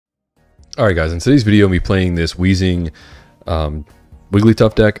Alright guys, in today's video I'll be playing this Weezing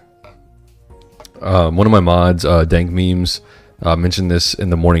Wigglytuff deck. One of my mods, Dank Memes, mentioned this in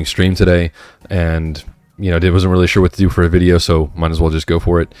the morning stream today, and wasn't really sure what to do for a video, so might as well just go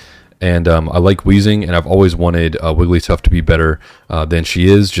for it. And I like Weezing, and I've always wanted Wigglytuff to be better than she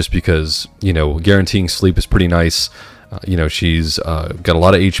is, just because, guaranteeing sleep is pretty nice. She's got a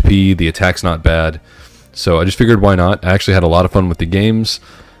lot of HP, the attack's not bad, so I just figured why not. I actually had a lot of fun with the games.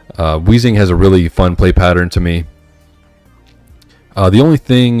 Weezing has a really fun play pattern to me. The only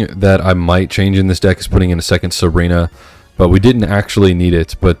thing that I might change in this deck is putting in a second Sabrina, but we didn't actually need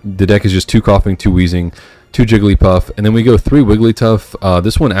it. But the deck is just 2 Coughing, 2 Weezing, 2 Jigglypuff, and then we go 3 Wigglytuff.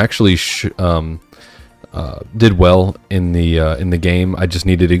 This one actually did well in the game. I just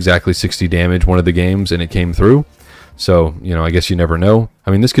needed exactly 60 damage one of the games, and it came through. So, I guess you never know.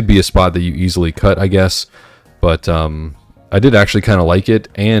 I mean, this could be a spot that you easily cut, I guess, but I did actually kind of like it,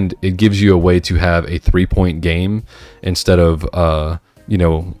 and it gives you a way to have a 3-point game instead of, or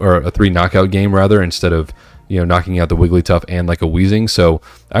a 3 knockout game rather, instead of, knocking out the Wigglytuff and like a Weezing. So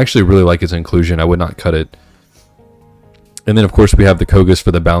I actually really like its inclusion. I would not cut it. And then of course we have the Kogas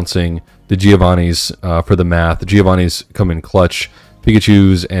for the bouncing, the Giovanni's for the math. The Giovanni's come in clutch,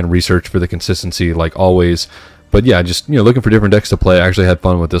 Pikachu's and research for the consistency like always. But yeah, just looking for different decks to play. I actually had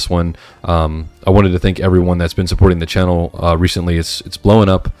fun with this one. I wanted to thank everyone that's been supporting the channel recently. It's blowing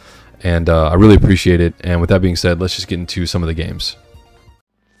up, and I really appreciate it. And with that being said, let's just get into some of the games.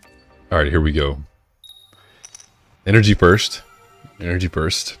 All right, here we go. Energy first. Energy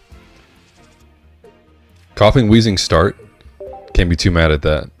first. Coughing, Weezing start. Can't be too mad at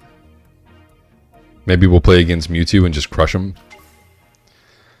that. Maybe we'll play against Mewtwo and just crush him.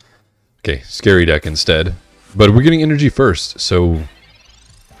 Okay, scary deck instead. But we're getting energy first, so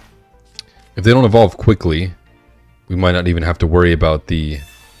if they don't evolve quickly, we might not even have to worry about the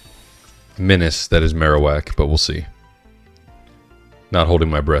menace that is Marowak, but we'll see. Not holding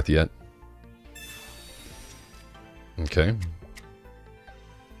my breath yet. Okay.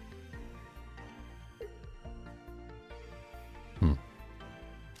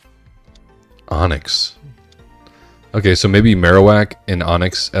 Onyx. Okay, so maybe Marowak and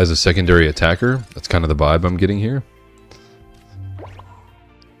Onyx as a secondary attacker. That's kind of the vibe I'm getting here.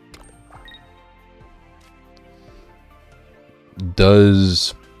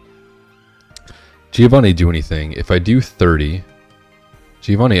 Does Giovanni do anything? If I do 30,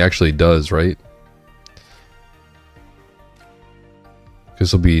 Giovanni actually does, right?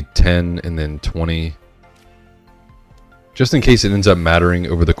 This will be 10 and then 20. Just in case it ends up mattering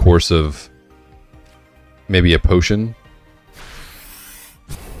over the course of maybe a potion.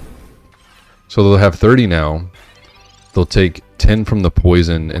 So they'll have 30 now. They'll take 10 from the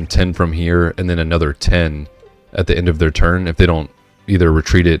poison and 10 from here, and then another 10 at the end of their turn if they don't either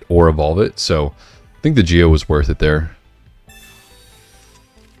retreat it or evolve it. So I think the Geo was worth it there.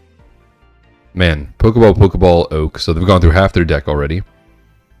 Man, Pokeball, Pokeball, Oak. So they've gone through half their deck already.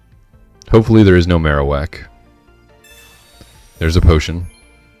 Hopefully there is no Marowak. There's a potion.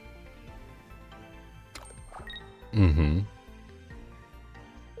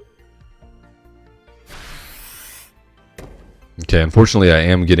 Okay, unfortunately I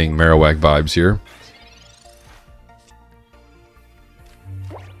am getting Marowak vibes here.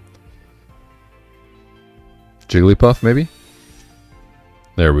 Jigglypuff, maybe?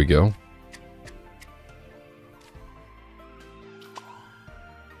 There we go.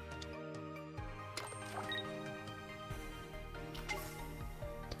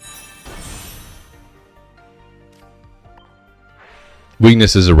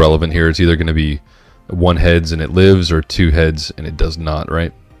 Weakness is irrelevant here. It's either going to be 1 heads and it lives, or 2 heads and it does not,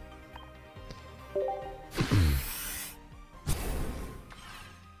 right?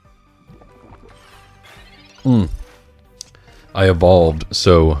 I evolved,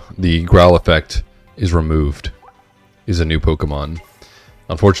 so the growl effect is removed. Is a new Pokemon.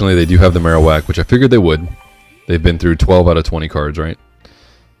 Unfortunately, they do have the Marowak, which I figured they would. They've been through 12 out of 20 cards, right?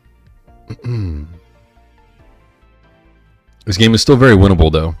 This game is still very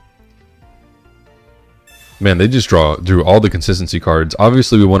winnable, though. Man, they just drew all the consistency cards.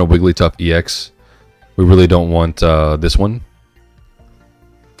 Obviously, we want a Wigglytuff EX. We really don't want this one.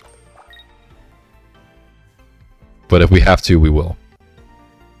 But if we have to, we will.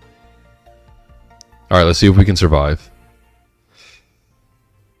 Alright, let's see if we can survive.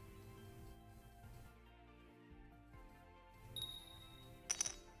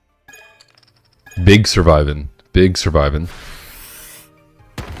 Big surviving. Big surviving.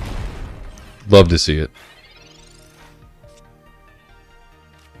 Love to see it.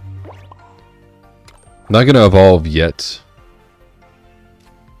 Not going to evolve yet.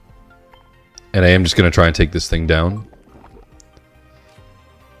 And I am just going to try and take this thing down.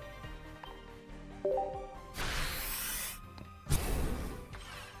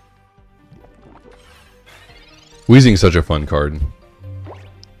 Weezing is such a fun card.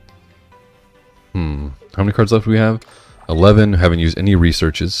 How many cards left do we have? 11. Haven't used any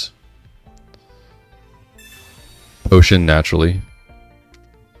researches. Potion, naturally.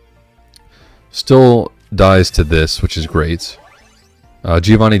 Still dies to this, which is great.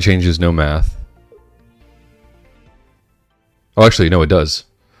 Giovanni changes no math. Oh, actually, no, it does.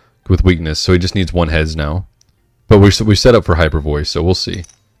 With weakness, so he just needs 1 heads now. But we set up for Hyper Voice, so we'll see.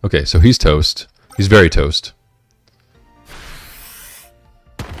 Okay, so he's toast. He's very toast.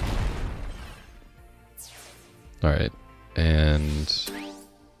 Alright, and...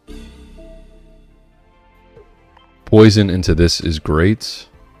 Poison into this is great.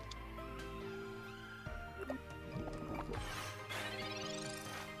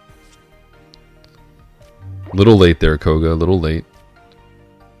 Little late there, Koga. A little late.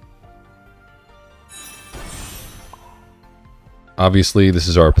 Obviously, this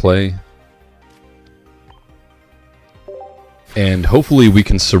is our play. And hopefully we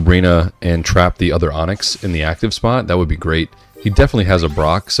can Sabrina and trap the other Onyx in the active spot. That would be great. He definitely has a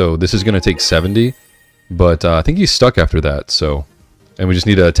Brock, so this is going to take 70. But I think he's stuck after that, so... And we just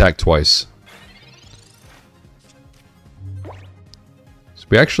need to attack twice. So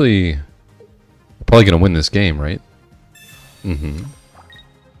we actually... Probably going to win this game, right?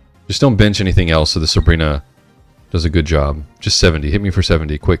 Just don't bench anything else so the Sabrina does a good job. Just 70. Hit me for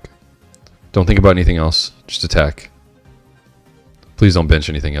 70, quick. Don't think about anything else. Just attack. Please don't bench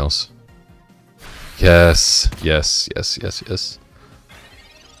anything else. Yes. Yes, yes, yes, yes.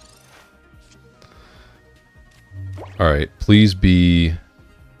 Alright, please be...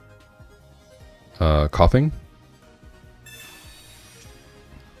 coughing?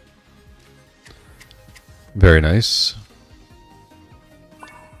 Very nice.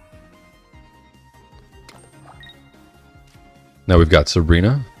 Now we've got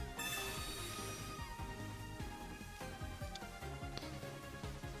Sabrina.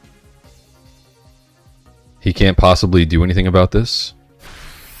 He can't possibly do anything about this.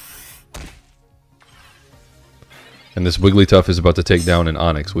 And this Wigglytuff is about to take down an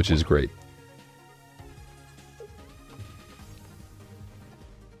Onyx, which is great.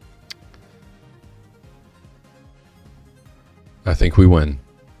 I think we win.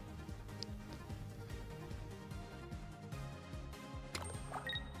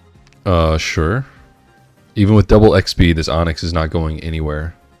 Sure. Even with double XP, this Onyx is not going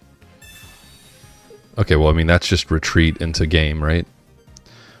anywhere. Okay, well, I mean, that's just retreat into game, right?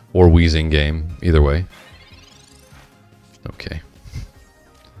 Or Weezing game, either way. Okay.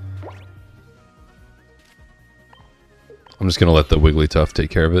 I'm just gonna let the Wigglytuff take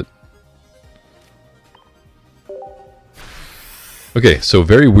care of it. Okay, so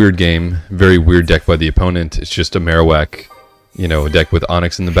very weird game, very weird deck by the opponent. It's just a Marowak, you know, a deck with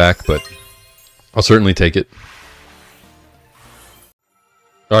Onyx in the back, but I'll certainly take it.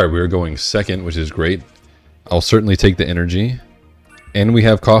 Alright, we are going second, which is great. I'll certainly take the energy. And we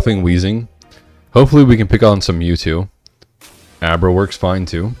have Coughing Weezing. Hopefully we can pick on some Mewtwo. Abra works fine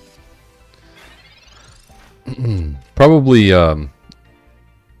too. Probably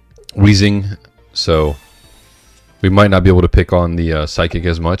Weezing, so we might not be able to pick on the Psychic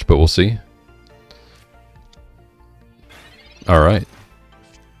as much, but we'll see. Alright.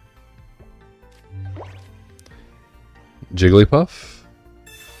 Jigglypuff?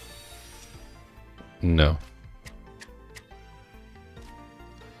 No.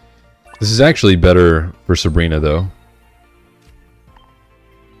 This is actually better for Sabrina, though.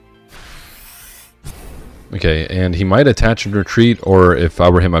 Okay, and he might attach and retreat, or if I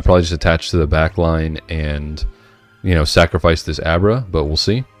were him, I'd probably just attach to the back line and, you know, sacrifice this Abra, but we'll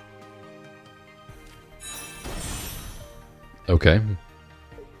see. Okay.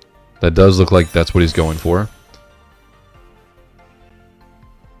 That does look like that's what he's going for.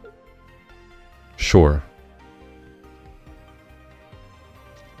 Sure.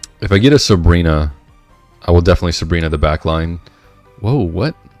 If I get a Sabrina, I will definitely Sabrina the back line. Whoa,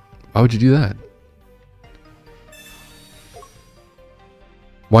 what? Why would you do that?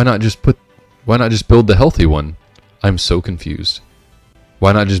 Why not just build the healthy one? I'm so confused.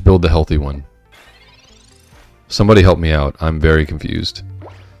 Why not just build the healthy one? Somebody help me out. I'm very confused.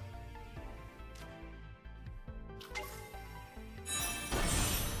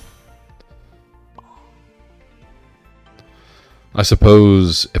 I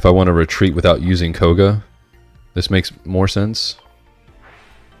suppose if I want to retreat without using Koga, this makes more sense.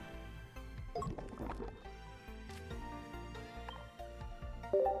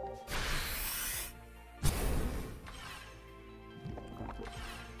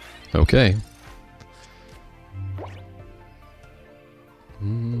 Okay.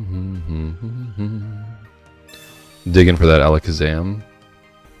 Digging for that Alakazam.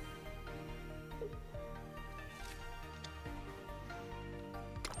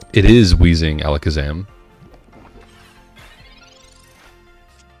 It is Weezing Alakazam.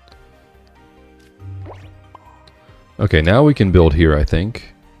 Okay, now we can build here, I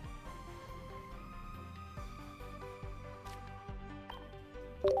think.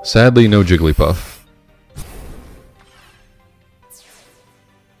 Sadly, no Jigglypuff.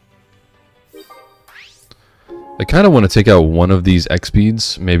 I kind of want to take out one of these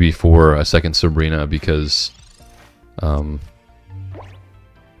X-Speeds, maybe for a second Sabrina, because almost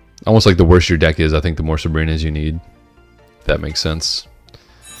like the worse your deck is, I think the more Sabrinas you need. That makes sense.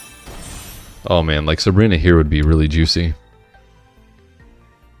 Oh man, like Sabrina here would be really juicy.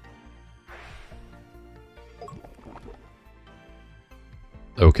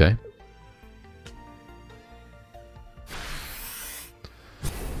 Okay.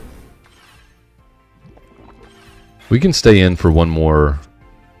 We can stay in for one more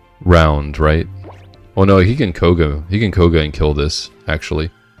round, right? Oh no, he can Koga. He can Koga and kill this, actually.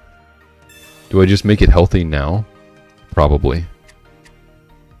 Do I just make it healthy now? Probably.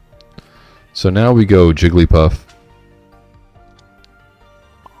 So now we go Jigglypuff.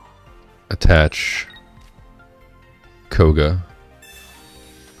 Attach Koga.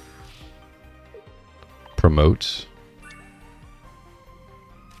 Promote.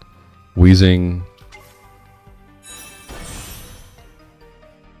 Weezing.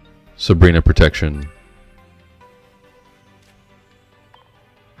 Sabrina protection.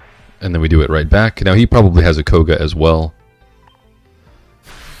 And then we do it right back. Now he probably has a Koga as well.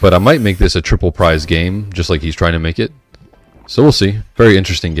 But I might make this a triple prize game, just like he's trying to make it. So we'll see. Very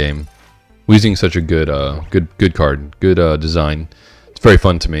interesting game. Weezing's such a good good card. Good design. It's very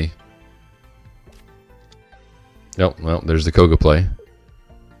fun to me. Oh, well, there's the Koga play.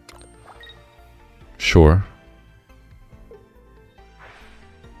 Sure.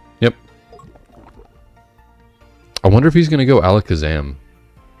 Yep. I wonder if he's going to go Alakazam.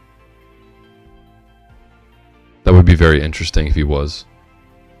 That would be very interesting if he was.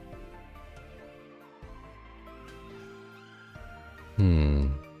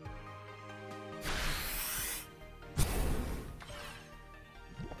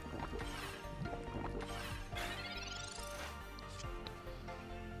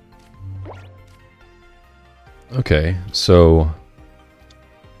 Okay, so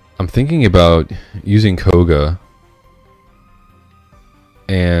I'm thinking about using Koga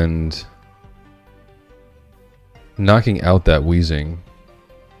and knocking out that Weezing.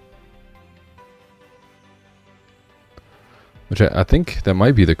 Which I think that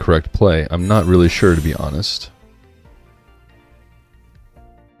might be the correct play. I'm not really sure, to be honest.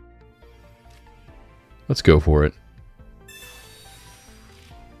 Let's go for it.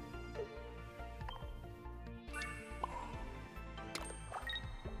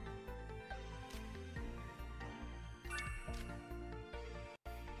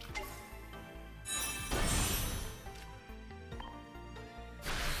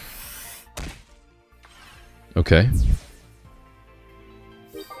 Okay.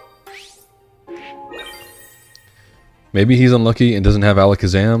 Maybe he's unlucky and doesn't have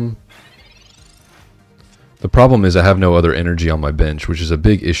Alakazam. The problem is I have no other energy on my bench, which is a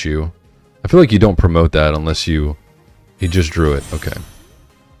big issue. I feel like you don't promote that unless you... He just drew it. Okay.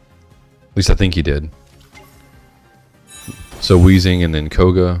 At least I think he did. So Weezing and then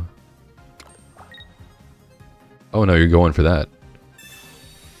Koga. Oh no, you're going for that.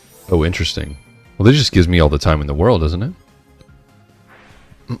 Oh, interesting. Well, this just gives me all the time in the world, doesn't it?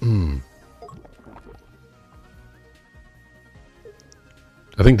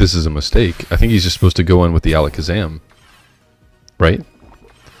 I think this is a mistake. I think he's just supposed to go in with the Alakazam. Right?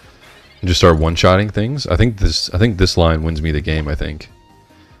 And just start one-shotting things. I think this line wins me the game, I think.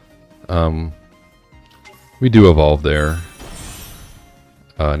 We do evolve there.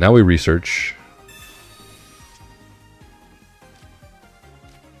 Now we research.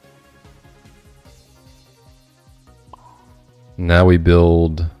 Now we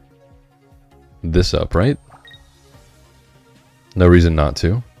build this up, right? No reason not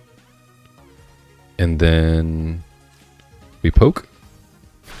to. And then we poke.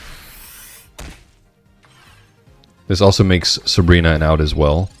 This also makes Sabrina an out as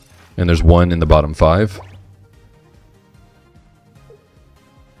well. And there's one in the bottom 5.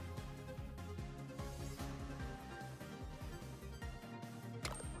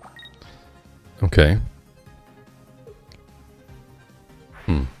 Okay.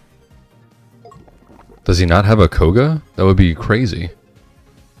 Does he not have a Koga? That would be crazy.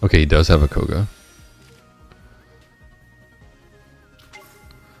 Okay, he does have a Koga.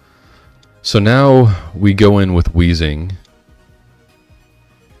 So now we go in with Weezing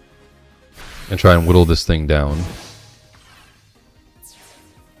and try and whittle this thing down.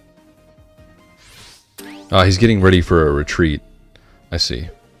 Ah, he's getting ready for a retreat. I see.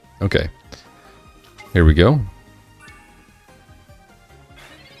 Okay. Here we go.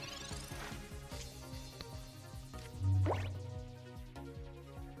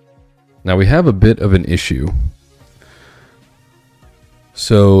 Now we have a bit of an issue.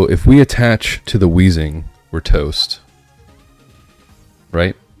 So if we attach to the Weezing, we're toast.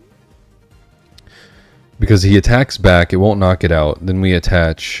 Right? Because he attacks back, it won't knock it out. Then we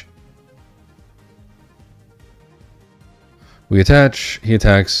attach. We attach, he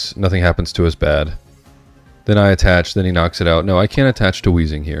attacks, nothing happens to us bad. Then I attach, then he knocks it out. No, I can't attach to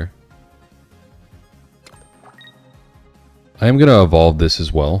Weezing here. I am going to evolve this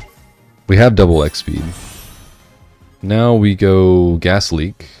as well. We have double X speed. Now we go Gas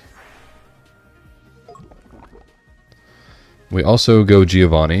Leak. We also go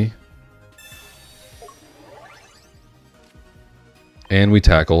Giovanni. And we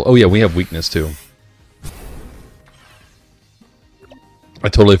tackle. Oh yeah, we have weakness too. I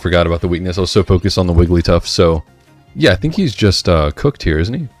totally forgot about the weakness. I was so focused on the Wigglytuff. So, yeah, I think he's just cooked here,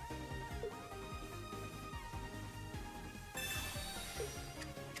 isn't he?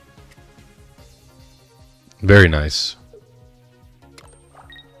 Very nice.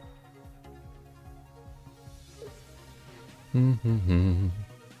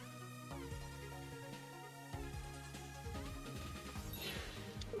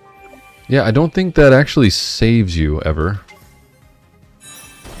 Yeah, I don't think that actually saves you ever.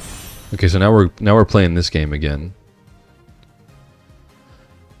 Okay, so now we're playing this game again.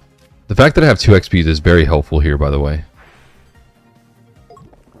 The fact that I have 2 XPs is very helpful here, by the way.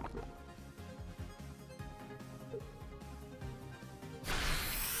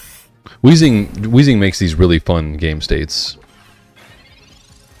 Weezing makes these really fun game states.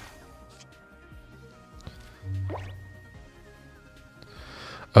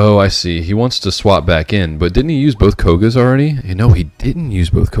 Oh, I see. He wants to swap back in, but didn't he use both Kogas already? You know, he didn't use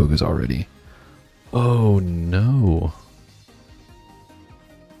both Kogas already. Oh, no.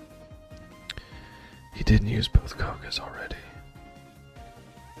 He didn't use both Kogas already.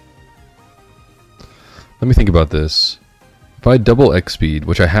 Let me think about this. If I double X speed,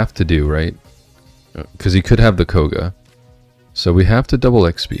 which I have to do, right? Because he could have the Koga. So we have to double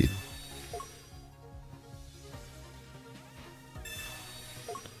X speed.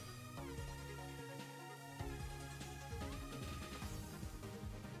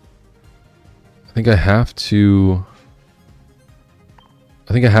 I think I have to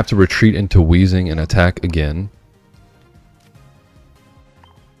retreat into Weezing and attack again.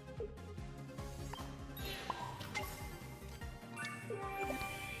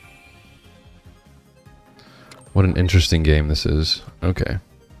 What an interesting game this is. Okay.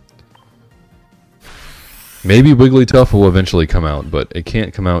 Maybe Wigglytuff will eventually come out, but it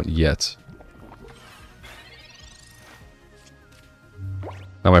can't come out yet.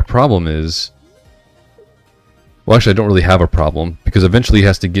 Now my problem is... Well, actually, I don't really have a problem, because eventually he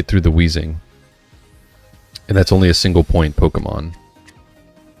has to get through the Weezing. And that's only a single point Pokemon.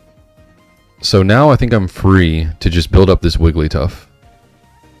 So now I think I'm free to just build up this Wigglytuff.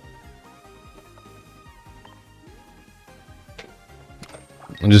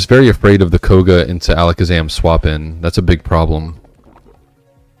 I'm just very afraid of the Koga into Alakazam swap in. That's a big problem.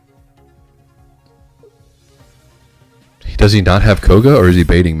 Does he not have Koga, or is he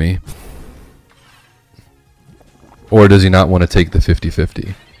baiting me? Or does he not want to take the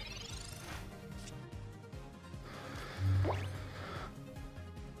 50-50?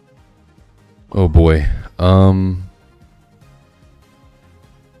 Oh boy.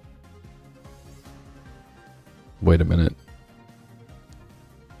 Wait a minute.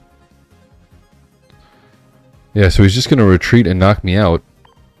 Yeah, so he's just going to retreat and knock me out.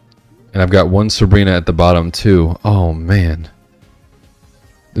 And I've got one Sabrina at the bottom too. Oh man.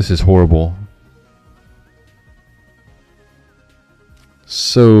 This is horrible.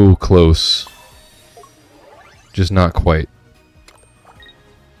 So close. Just not quite.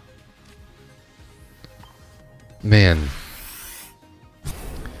 Man.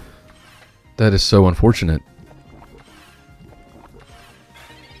 That is so unfortunate.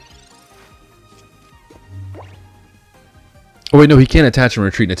 Oh wait, no, he can't attach and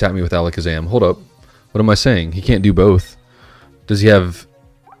retreat and attack me with Alakazam. Hold up. What am I saying? He can't do both. Does he have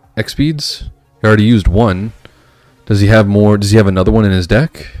X speeds? He already used one. Does he have more? Does he have another one in his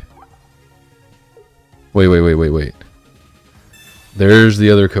deck? Wait. There's the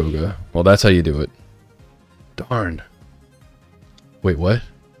other Koga. Well, that's how you do it. Darn. Wait, what?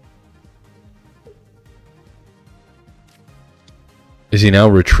 Is he now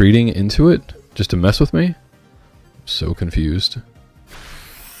retreating into it just to mess with me? I'm so confused.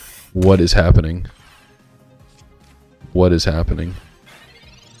 What is happening? What is happening?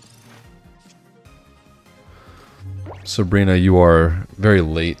 Sabrina, you are very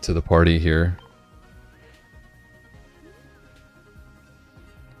late to the party here.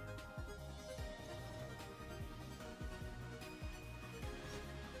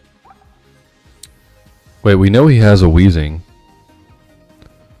 Wait, we know he has a Weezing.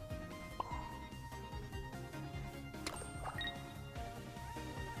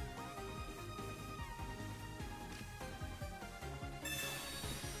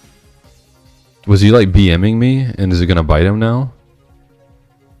 Was he like BMing me, and is it gonna bite him now?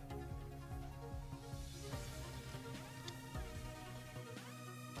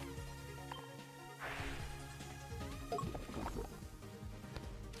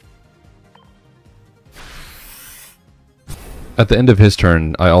 At the end of his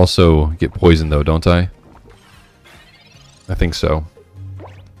turn, I also get poisoned though, don't I? I think so.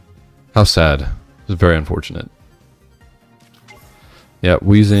 How sad. It's very unfortunate. Yeah,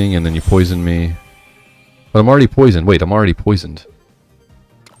 Weezing, and then you poison me. But I'm already poisoned. Wait, I'm already poisoned.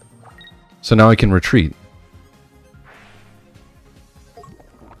 So now I can retreat.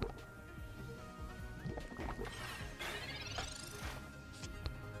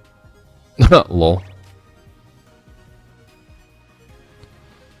 Lol.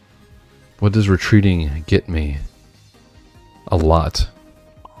 What does retreating get me? A lot.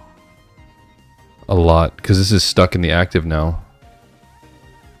 A lot, because this is stuck in the active now.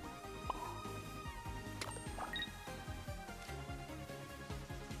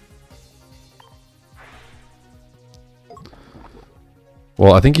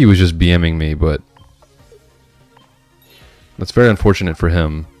 Well, I think he was just BMing me, but that's very unfortunate for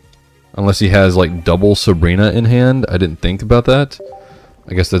him. Unless he has like double Sabrina in hand. I didn't think about that.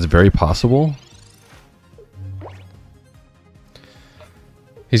 I guess that's very possible.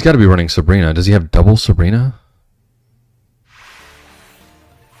 He's got to be running Sabrina. Does he have double Sabrina?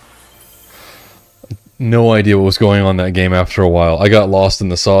 No idea what was going on that game after a while. I got lost in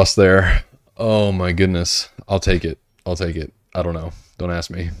the sauce there. Oh my goodness. I'll take it. I'll take it. I don't know. Don't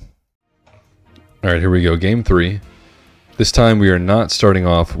ask me. Alright, here we go. Game 3. This time we are not starting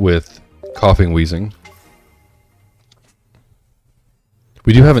off with Coughing Weezing.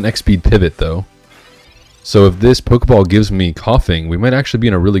 We do have an X-Speed pivot though. So if this Pokeball gives me Coughing, we might actually be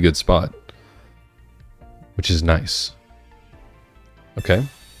in a really good spot. Which is nice. Okay.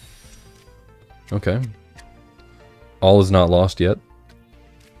 Okay. All is not lost yet.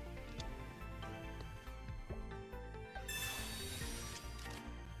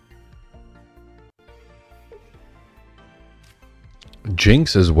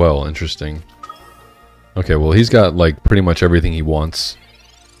 Jinx as well, interesting. Okay, well he's got like pretty much everything he wants.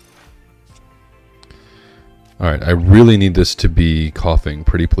 Alright, I really need this to be Coughing,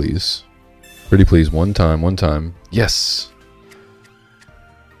 pretty please. Pretty please, one time, one time. Yes!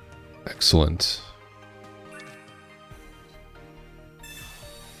 Excellent.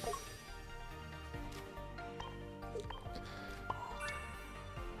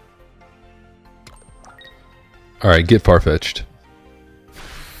 Alright, get Farfetch'd.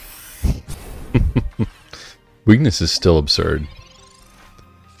 Weakness is still absurd.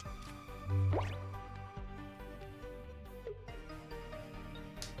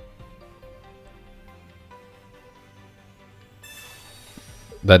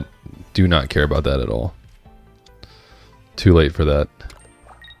 That do not care about that at all. Too late for that.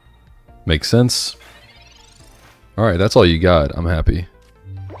 Makes sense. Alright, that's all you got. I'm happy.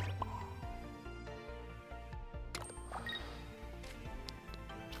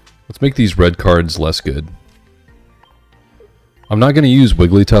 Let's make these red cards less good. I'm not going to use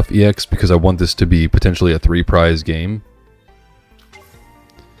Wigglytuff EX because I want this to be potentially a 3-prize game.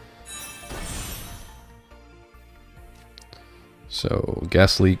 So,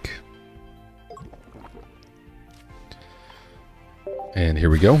 Gas Leak. And here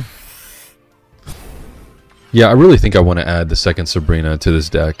we go. Yeah, I really think I want to add the second Sabrina to this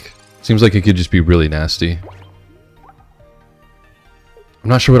deck. Seems like it could just be really nasty. I'm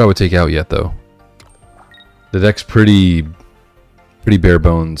not sure what I would take out yet, though. The deck's pretty bare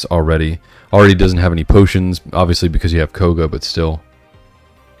bones already. Already doesn't have any potions, obviously because you have Koga, but still.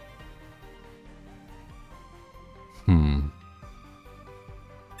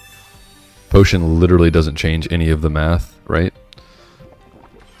 Potion literally doesn't change any of the math, right?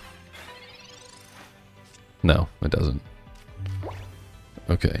 No, it doesn't.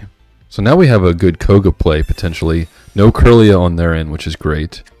 Okay. So now we have a good Koga play, potentially. No Curlia on their end, which is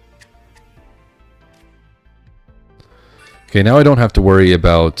great. Okay, now I don't have to worry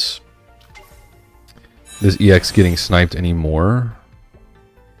about this EX getting sniped anymore.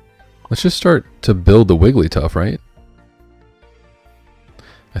 Let's just start to build the Wigglytuff, right?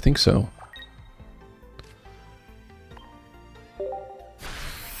 I think so.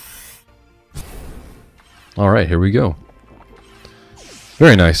 Alright, here we go.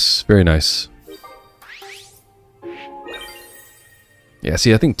 Very nice, very nice. Yeah,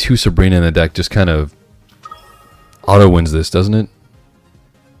 see, I think 2 Sabrina in the deck just kind of auto wins this, doesn't it?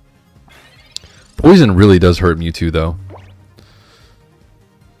 Poison really does hurt Mewtwo, though.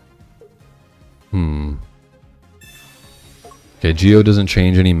 Okay, Geo doesn't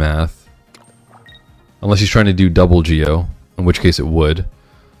change any math. Unless he's trying to do double Geo, in which case it would.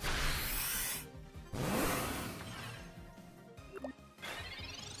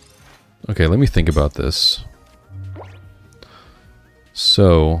 Okay, let me think about this.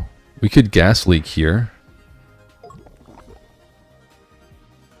 So, we could Gas Leak here.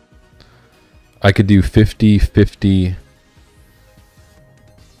 I could do 50, 50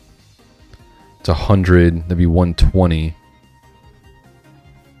 to 100, that'd be 120.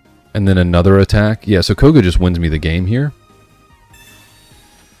 And then another attack. Yeah, so Koga just wins me the game here.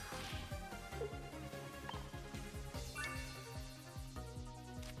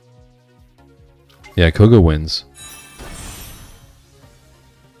 Yeah, Koga wins.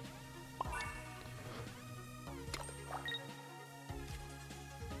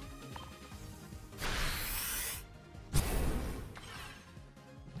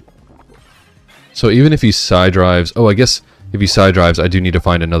 So even if he side drives... Oh, I guess if he side drives, I do need to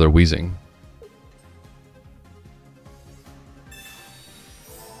find another Weezing.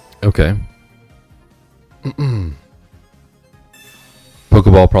 Okay.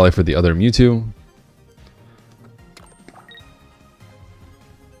 Pokeball probably for the other Mewtwo.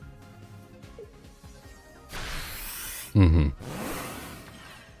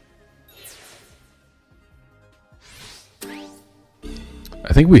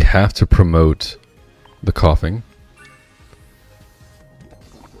 I think we have to promote the coughing.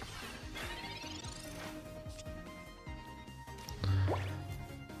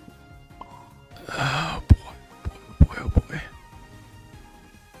 Oh boy, oh boy.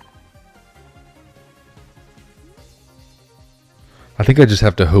 I think I just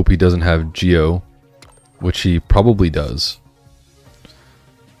have to hope he doesn't have Geo, which he probably does.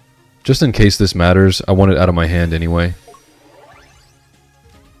 Just in case this matters, I want it out of my hand anyway.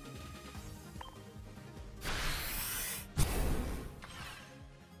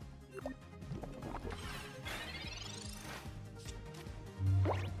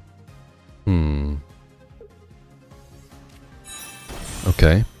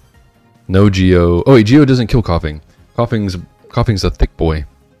 Okay. No Geo. Oh wait, Geo doesn't kill Coughing. Coughing's a thick boy.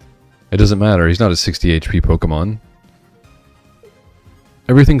 It doesn't matter. He's not a 60 HP Pokemon.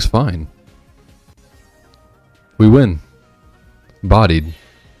 Everything's fine. We win. Bodied.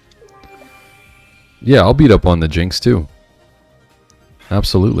 Yeah, I'll beat up on the Jinx too.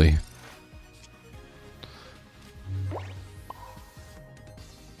 Absolutely.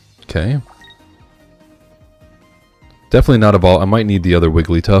 Okay. Definitely not a ball. I might need the other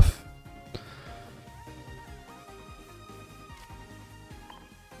Wigglytuff.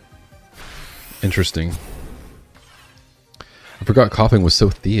 Interesting. I forgot Coughing was so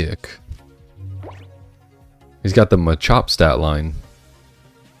thick. He's got the Machop stat line.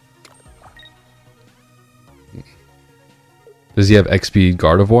 Does he have XP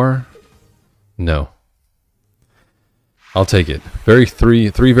Gardevoir? No. I'll take it. Three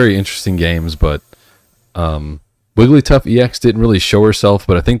very interesting games, but Wigglytuff EX didn't really show herself,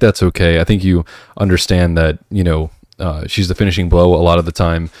 but I think that's okay. I think you understand that, you know, she's the finishing blow a lot of the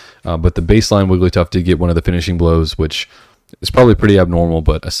time, but the baseline Wigglytuff did get one of the finishing blows, which is probably pretty abnormal,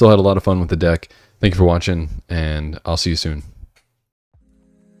 but I still had a lot of fun with the deck. Thank you for watching, and I'll see you soon.